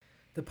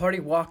The party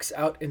walks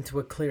out into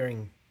a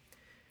clearing.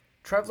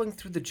 Traveling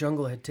through the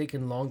jungle had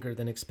taken longer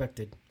than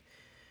expected.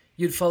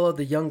 You'd followed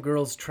the young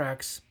girl's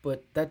tracks,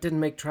 but that didn't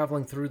make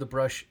traveling through the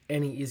brush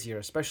any easier,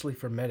 especially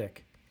for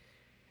Medic.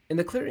 In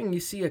the clearing, you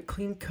see a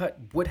clean-cut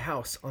wood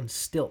house on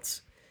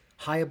stilts,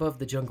 high above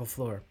the jungle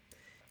floor.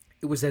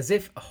 It was as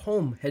if a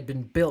home had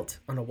been built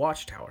on a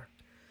watchtower.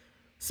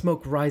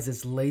 Smoke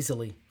rises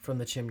lazily from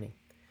the chimney.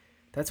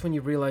 That's when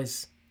you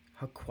realize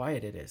how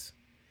quiet it is.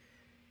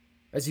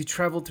 As you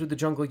traveled through the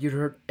jungle, you'd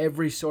heard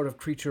every sort of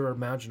creature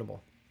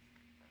imaginable.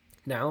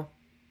 Now,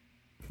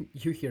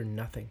 you hear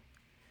nothing.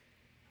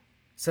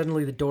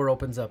 Suddenly, the door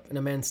opens up, and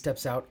a man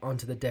steps out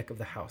onto the deck of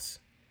the house.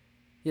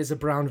 He has a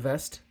brown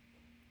vest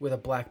with a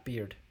black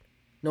beard,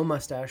 no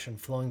mustache, and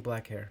flowing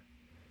black hair.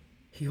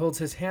 He holds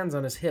his hands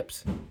on his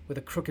hips with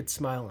a crooked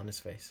smile on his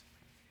face.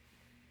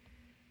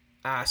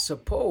 "I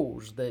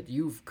suppose that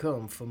you've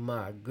come for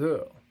my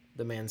girl,"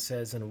 the man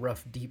says in a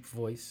rough, deep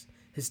voice.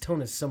 His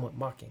tone is somewhat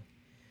mocking.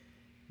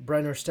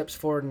 Brenner steps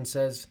forward and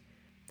says,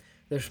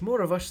 "There's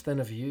more of us than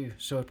of you,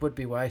 so it would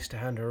be wise to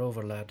hand her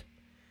over, lad."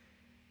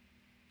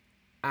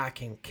 "I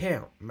can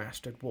count,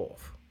 Master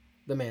Dwarf,"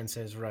 the man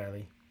says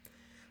wryly.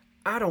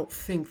 "I don't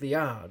think the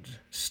odds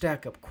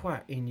stack up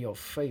quite in your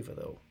favor,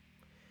 though."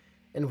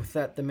 And with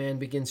that, the man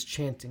begins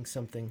chanting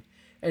something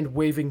and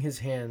waving his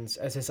hands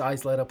as his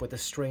eyes light up with a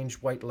strange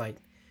white light.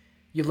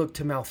 You look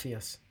to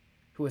Malpheus,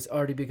 who has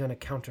already begun a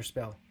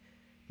counterspell.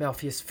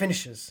 Malpheus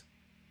finishes,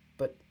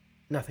 but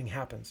nothing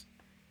happens.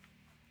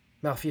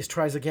 Malpheus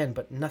tries again,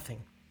 but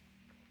nothing.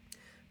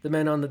 The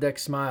man on the deck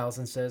smiles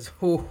and says,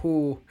 "Ho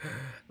ho,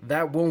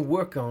 that won't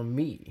work on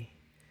me.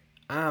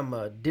 I'm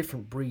a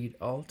different breed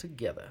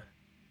altogether,"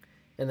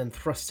 and then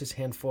thrusts his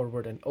hand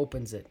forward and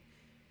opens it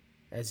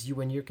as you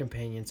and your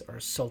companions are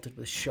assaulted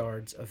with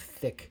shards of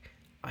thick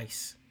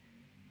ice.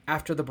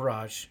 After the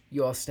barrage,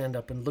 you all stand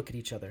up and look at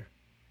each other.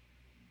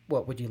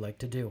 What would you like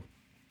to do?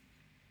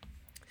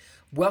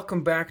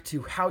 Welcome back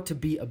to How to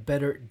Be a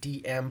Better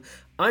DM.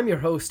 I'm your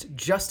host,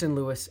 Justin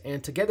Lewis,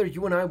 and together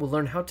you and I will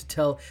learn how to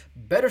tell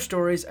better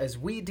stories as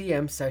we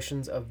DM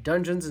sessions of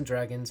Dungeons &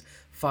 Dragons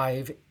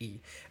 5e.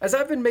 As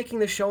I've been making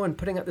this show and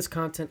putting out this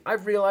content,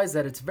 I've realized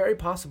that it's very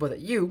possible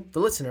that you,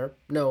 the listener,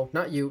 no,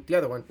 not you, the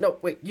other one, no,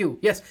 wait, you,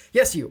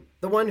 yes, you,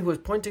 the one who is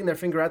pointing their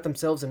finger at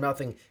themselves and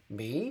mouthing,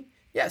 "Me?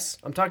 Yes,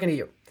 I'm talking to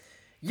you."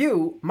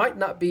 You might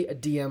not be a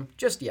DM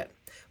just yet,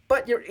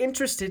 but you're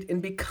interested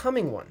in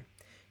becoming one.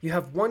 You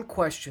have one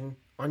question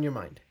on your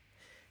mind.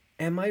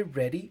 Am I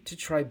ready to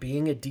try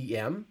being a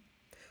DM?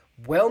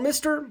 Well,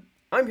 mister,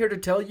 I'm here to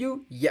tell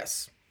you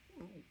yes.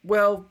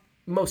 Well,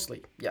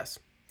 mostly yes.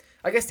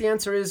 I guess the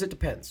answer is it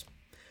depends.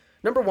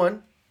 Number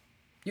one,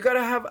 you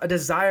gotta have a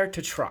desire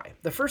to try.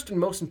 The first and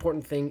most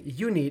important thing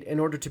you need in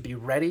order to be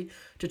ready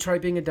to try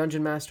being a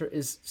dungeon master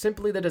is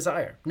simply the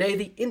desire, nay,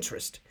 the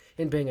interest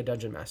in being a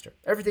dungeon master.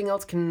 Everything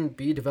else can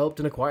be developed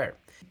and acquired.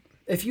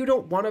 If you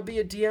don't want to be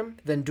a DM,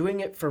 then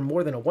doing it for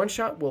more than a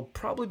one-shot will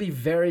probably be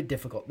very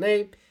difficult,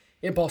 nay,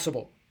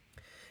 impossible.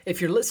 If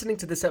you're listening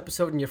to this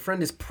episode and your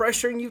friend is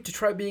pressuring you to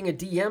try being a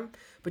DM,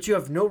 but you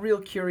have no real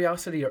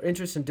curiosity or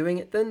interest in doing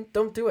it, then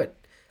don't do it.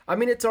 I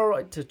mean, it's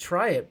alright to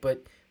try it,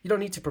 but you don't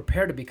need to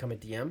prepare to become a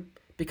DM.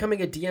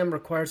 Becoming a DM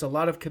requires a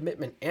lot of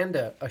commitment and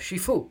a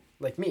shifu,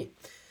 like me.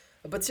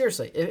 But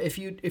seriously, if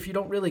you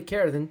don't really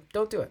care, then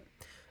don't do it.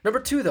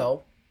 Number two,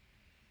 though,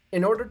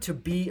 in order to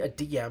be a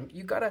DM,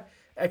 you gotta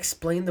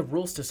explain the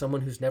rules to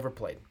someone who's never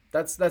played.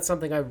 That's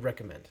something I would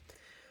recommend.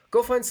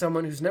 Go find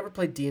someone who's never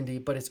played D&D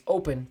but is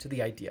open to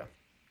the idea.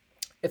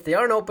 If they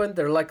aren't open,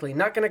 they're likely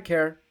not going to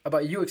care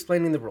about you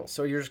explaining the rules,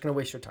 so you're just going to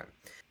waste your time.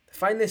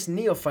 Find this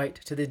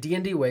neophyte to the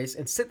D&D ways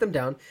and sit them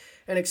down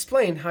and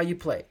explain how you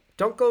play.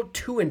 Don't go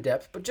too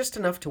in-depth, but just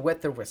enough to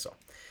wet their whistle.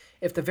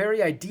 If the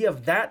very idea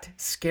of that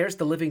scares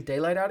the living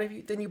daylight out of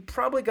you, then you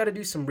probably got to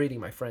do some reading,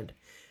 my friend.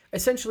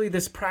 Essentially,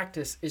 this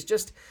practice is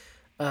just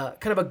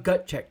kind of a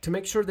gut check to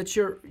make sure that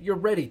you're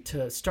ready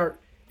to start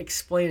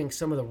explaining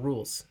some of the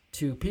rules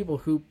to people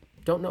who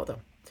don't know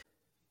them.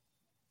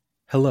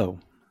 Hello,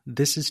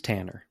 this is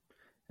Tanner,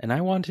 and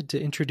I wanted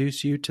to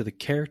introduce you to the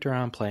character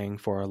I'm playing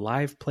for our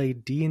live play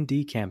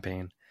D&D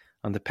campaign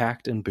on the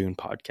Pact and Boon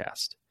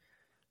podcast.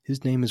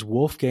 His name is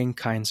Wolfgang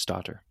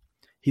Keinstotter.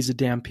 He's a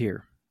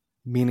Dhampir,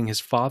 meaning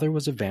his father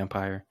was a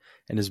vampire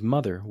and his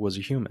mother was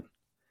a human.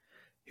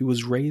 He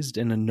was raised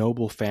in a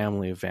noble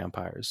family of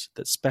vampires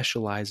that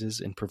specializes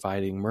in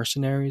providing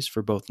mercenaries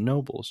for both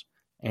nobles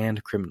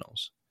and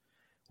criminals,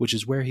 which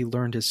is where he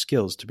learned his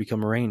skills to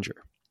become a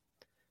ranger.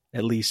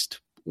 At least,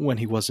 when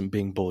he wasn't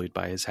being bullied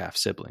by his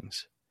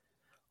half-siblings.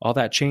 All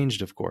that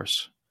changed, of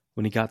course,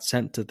 when he got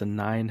sent to the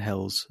 9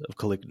 hells of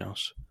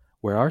Calignos,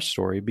 where our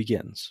story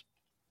begins.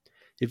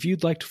 If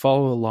you'd like to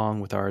follow along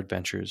with our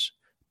adventures,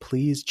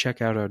 please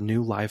check out our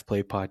new live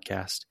play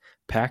podcast,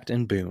 Pact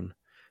and Boon,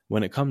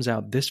 when it comes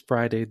out this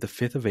Friday, the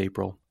 5th of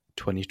April,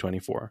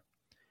 2024.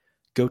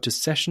 Go to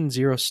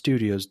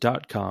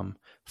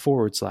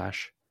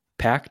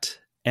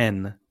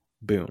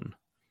sessionzerostudios.com/PactNBoon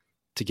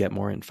to get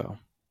more info.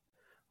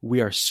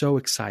 We are so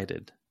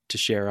excited to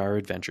share our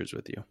adventures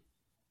with you.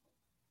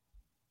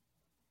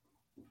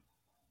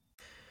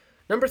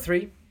 Number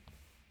 3,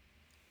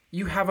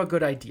 you have a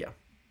good idea.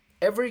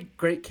 Every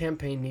great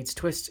campaign needs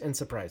twists and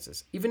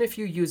surprises. Even if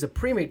you use a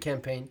pre-made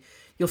campaign,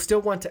 you'll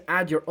still want to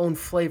add your own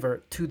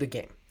flavor to the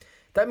game.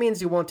 That means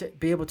you want to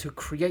be able to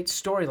create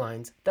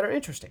storylines that are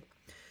interesting.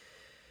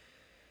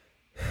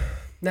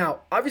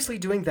 Now, obviously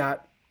doing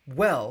that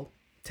well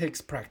takes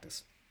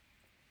practice.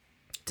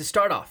 To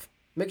start off,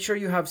 make sure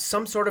you have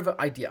some sort of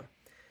idea.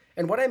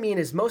 And what I mean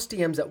is most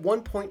DMs at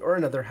one point or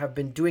another have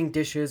been doing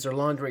dishes or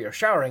laundry or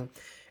showering,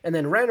 and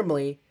then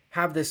randomly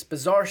have this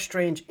bizarre,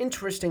 strange,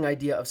 interesting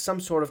idea of some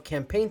sort of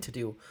campaign to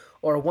do,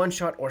 or a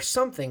one-shot or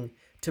something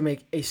to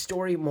make a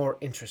story more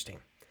interesting.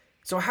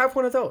 So have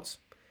one of those.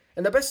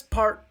 And the best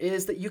part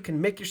is that you can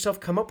make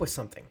yourself come up with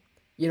something.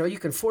 You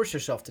can force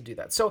yourself to do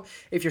that. So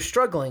if you're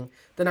struggling,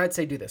 then I'd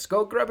say do this.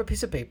 Go grab a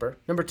piece of paper.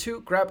 Number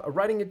 2, grab a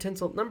writing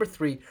utensil. Number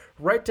 3,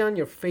 write down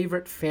your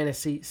favorite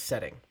fantasy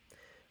setting.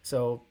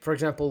 So, for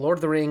example, Lord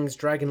of the Rings,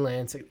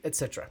 Dragonlance,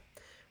 etc.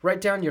 Write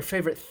down your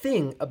favorite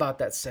thing about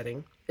that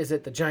setting. Is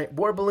it the giant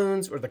war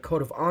balloons or the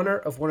code of honor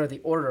of one of the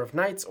Order of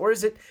Knights, or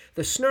is it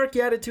the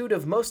snarky attitude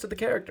of most of the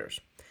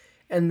characters?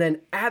 And then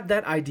add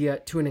that idea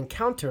to an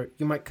encounter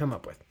you might come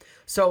up with.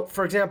 So,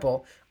 for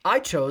example, I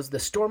chose the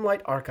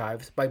Stormlight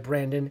Archives by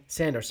Brandon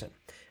Sanderson.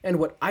 And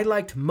what I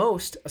liked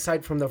most,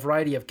 aside from the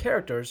variety of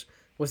characters,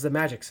 was the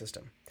magic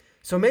system.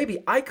 So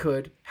maybe I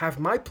could have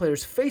my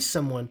players face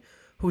someone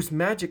whose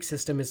magic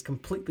system is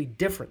completely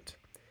different.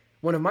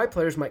 One of my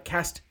players might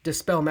cast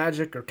Dispel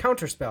Magic or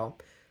Counterspell,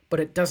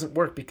 but it doesn't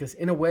work because,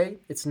 in a way,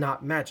 it's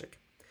not magic.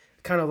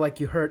 Kind of like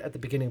you heard at the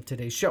beginning of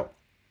today's show.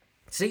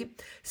 See?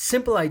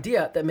 Simple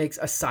idea that makes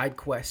a side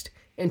quest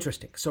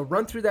interesting. So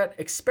run through that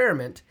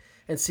experiment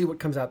and see what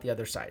comes out the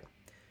other side.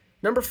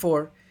 Number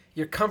 4,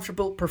 you're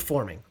comfortable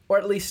performing, or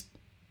at least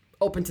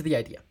open to the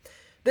idea.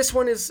 This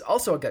one is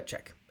also a gut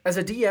check. As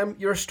a DM,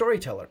 you're a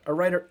storyteller, a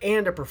writer,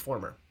 and a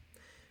performer.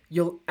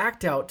 You'll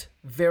act out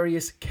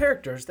various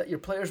characters that your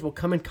players will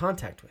come in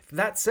contact with.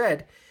 That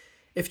said,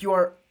 if you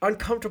are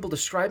uncomfortable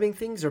describing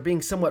things or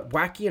being somewhat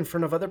wacky in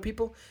front of other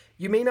people,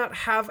 you may not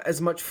have as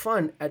much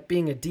fun at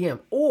being a DM,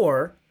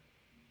 or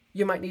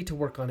you might need to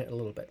work on it a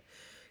little bit.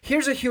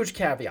 Here's a huge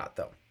caveat,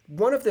 though.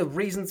 One of the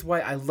reasons why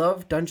I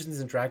love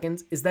Dungeons &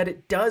 Dragons is that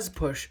it does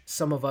push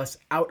some of us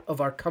out of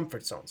our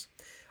comfort zones.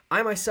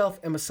 I myself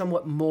am a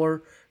somewhat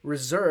more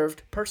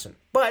reserved person,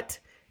 but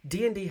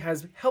D&D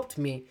has helped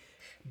me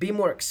be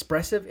more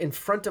expressive in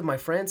front of my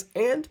friends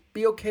and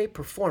be okay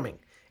performing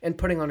and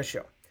putting on a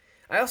show.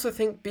 I also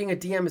think being a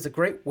DM is a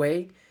great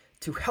way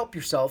to help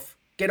yourself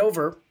get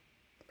over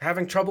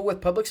having trouble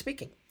with public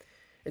speaking.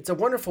 It's a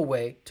wonderful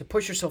way to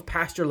push yourself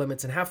past your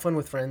limits and have fun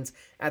with friends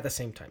at the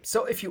same time.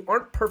 So if you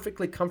aren't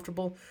perfectly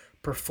comfortable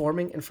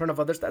performing in front of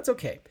others, that's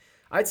okay.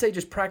 I'd say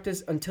just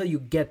practice until you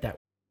get that.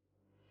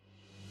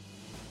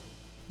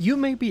 You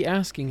may be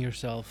asking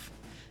yourself,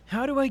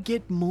 how do I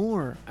get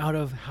more out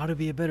of How to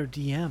Be a Better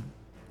DM?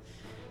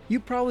 You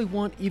probably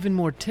want even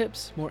more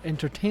tips, more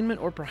entertainment,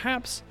 or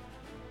perhaps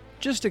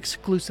just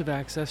exclusive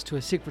access to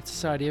a secret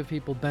society of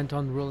people bent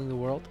on ruling the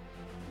world.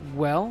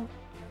 Well,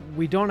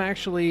 we don't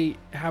actually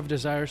have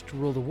desires to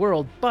rule the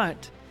world,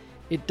 but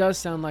it does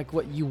sound like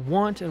what you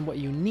want and what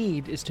you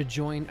need is to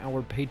join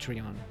our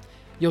Patreon.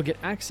 You'll get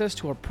access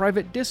to our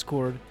private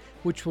Discord,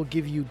 which will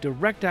give you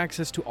direct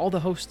access to all the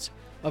hosts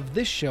of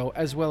this show,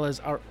 as well as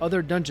our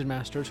other Dungeon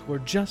Masters who are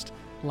just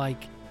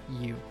like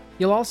you.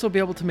 You'll also be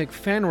able to make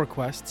fan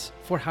requests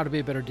for How to Be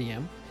a Better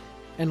DM.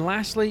 And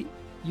lastly,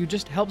 you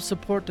just help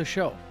support the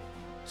show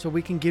so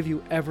we can give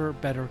you ever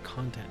better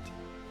content.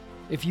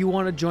 If you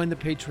want to join the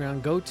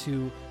Patreon, go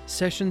to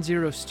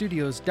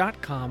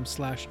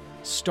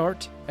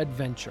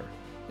sessionzerostudios.com/startadventure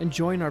and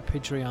join our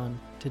Patreon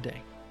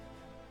today.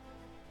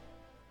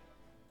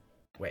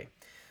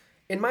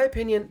 In my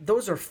opinion,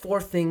 those are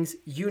 4 things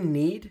you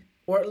need,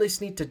 or at least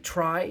need to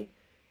try,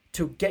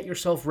 to get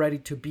yourself ready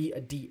to be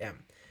a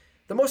DM.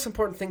 The most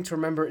important thing to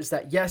remember is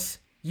that, yes,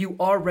 you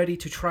are ready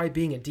to try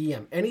being a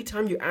DM.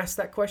 Anytime you ask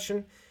that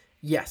question,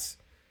 yes,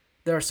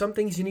 there are some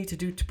things you need to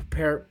do to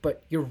prepare,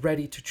 but you're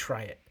ready to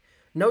try it.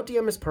 No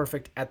DM is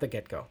perfect at the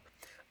get-go.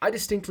 I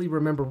distinctly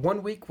remember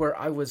one week where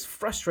I was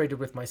frustrated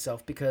with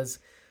myself because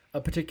a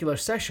particular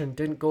session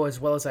didn't go as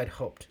well as I'd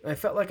hoped. I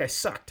felt like I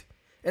sucked.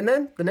 And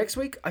then the next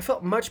week, I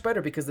felt much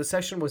better because the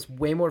session was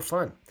way more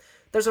fun.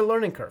 There's a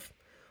learning curve.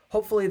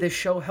 Hopefully this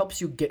show helps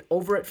you get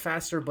over it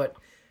faster, but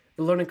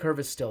the learning curve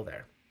is still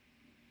there.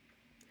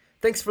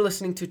 Thanks for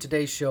listening to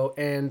today's show,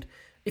 and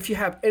if you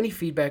have any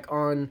feedback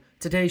on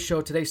today's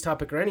show, today's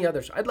topic, or any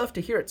others, I'd love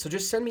to hear it. So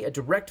just send me a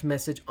direct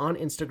message on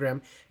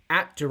Instagram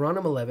at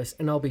Geronimo Levis,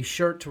 and I'll be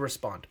sure to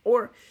respond.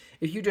 Or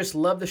if you just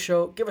love the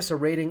show, give us a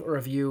rating or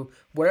review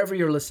wherever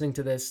you're listening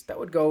to this. That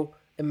would go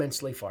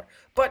immensely far.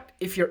 But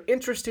if you're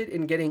interested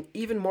in getting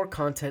even more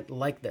content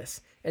like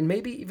this, and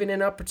maybe even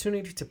an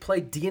opportunity to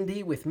play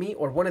D&D with me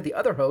or one of the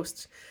other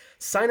hosts,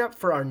 sign up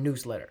for our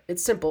newsletter.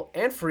 It's simple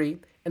and free,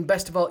 and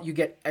best of all, you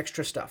get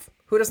extra stuff.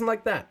 Who doesn't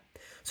like that?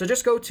 So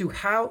just go to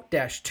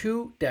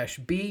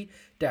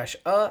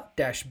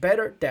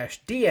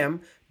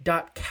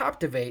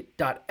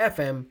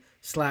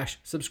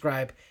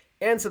how-to-be-a-better-dm.captivate.fm/subscribe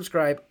and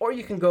subscribe, or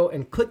you can go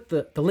and click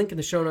the link in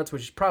the show notes,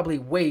 which is probably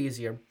way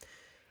easier.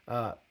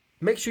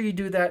 Make sure you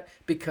do that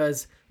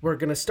because we're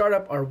going to start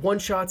up our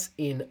one-shots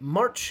in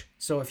March.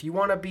 So if you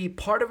want to be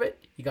part of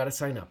it, you got to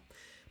sign up.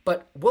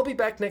 But we'll be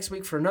back next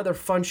week for another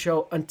fun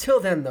show. Until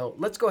then, though,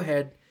 let's go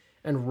ahead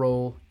and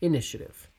roll initiative.